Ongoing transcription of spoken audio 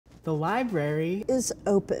The library is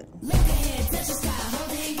open.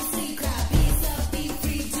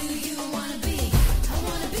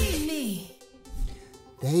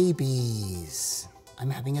 Theybies.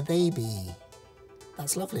 I'm having a Theyby.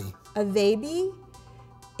 That's lovely. A Theyby,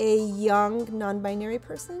 a young non-binary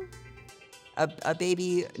person. A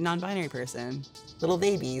baby non-binary person. Little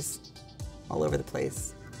babies all over the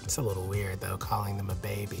place. It's a little weird though, calling them a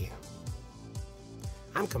baby.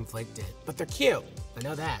 I'm conflicted, but they're cute. I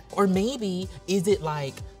know that. Or maybe, is it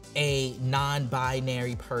like a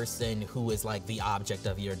non-binary person who is like the object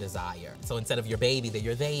of your desire? So instead of your baby, they're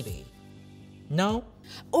your Theyby. No?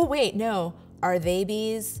 Oh wait, no. Are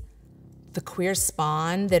Theybies the queer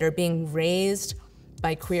spawn that are being raised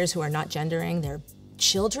by queers who are not gendering their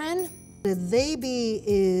children? The Theyby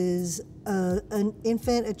is an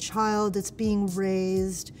infant, a child that's being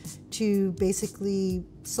raised to basically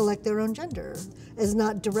select their own gender, as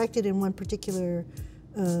not directed in one particular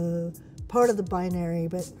part of the binary,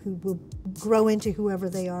 but who will grow into whoever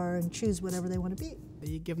they are and choose whatever they want to be.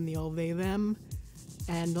 You give them the old they, them,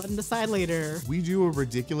 and let them decide later. We do a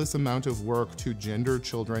ridiculous amount of work to gender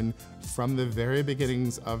children from the very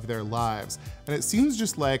beginnings of their lives. And it seems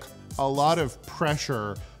just like a lot of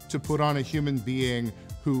pressure to put on a human being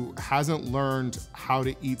who hasn't learned how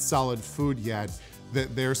to eat solid food yet,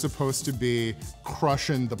 that they're supposed to be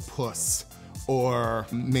crushing the puss or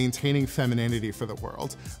maintaining femininity for the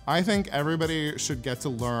world. I think everybody should get to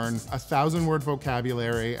learn 1,000-word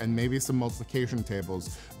vocabulary and maybe some multiplication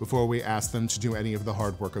tables before we ask them to do any of the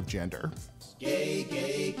hard work of gender. Gay,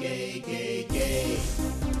 gay, gay, gay.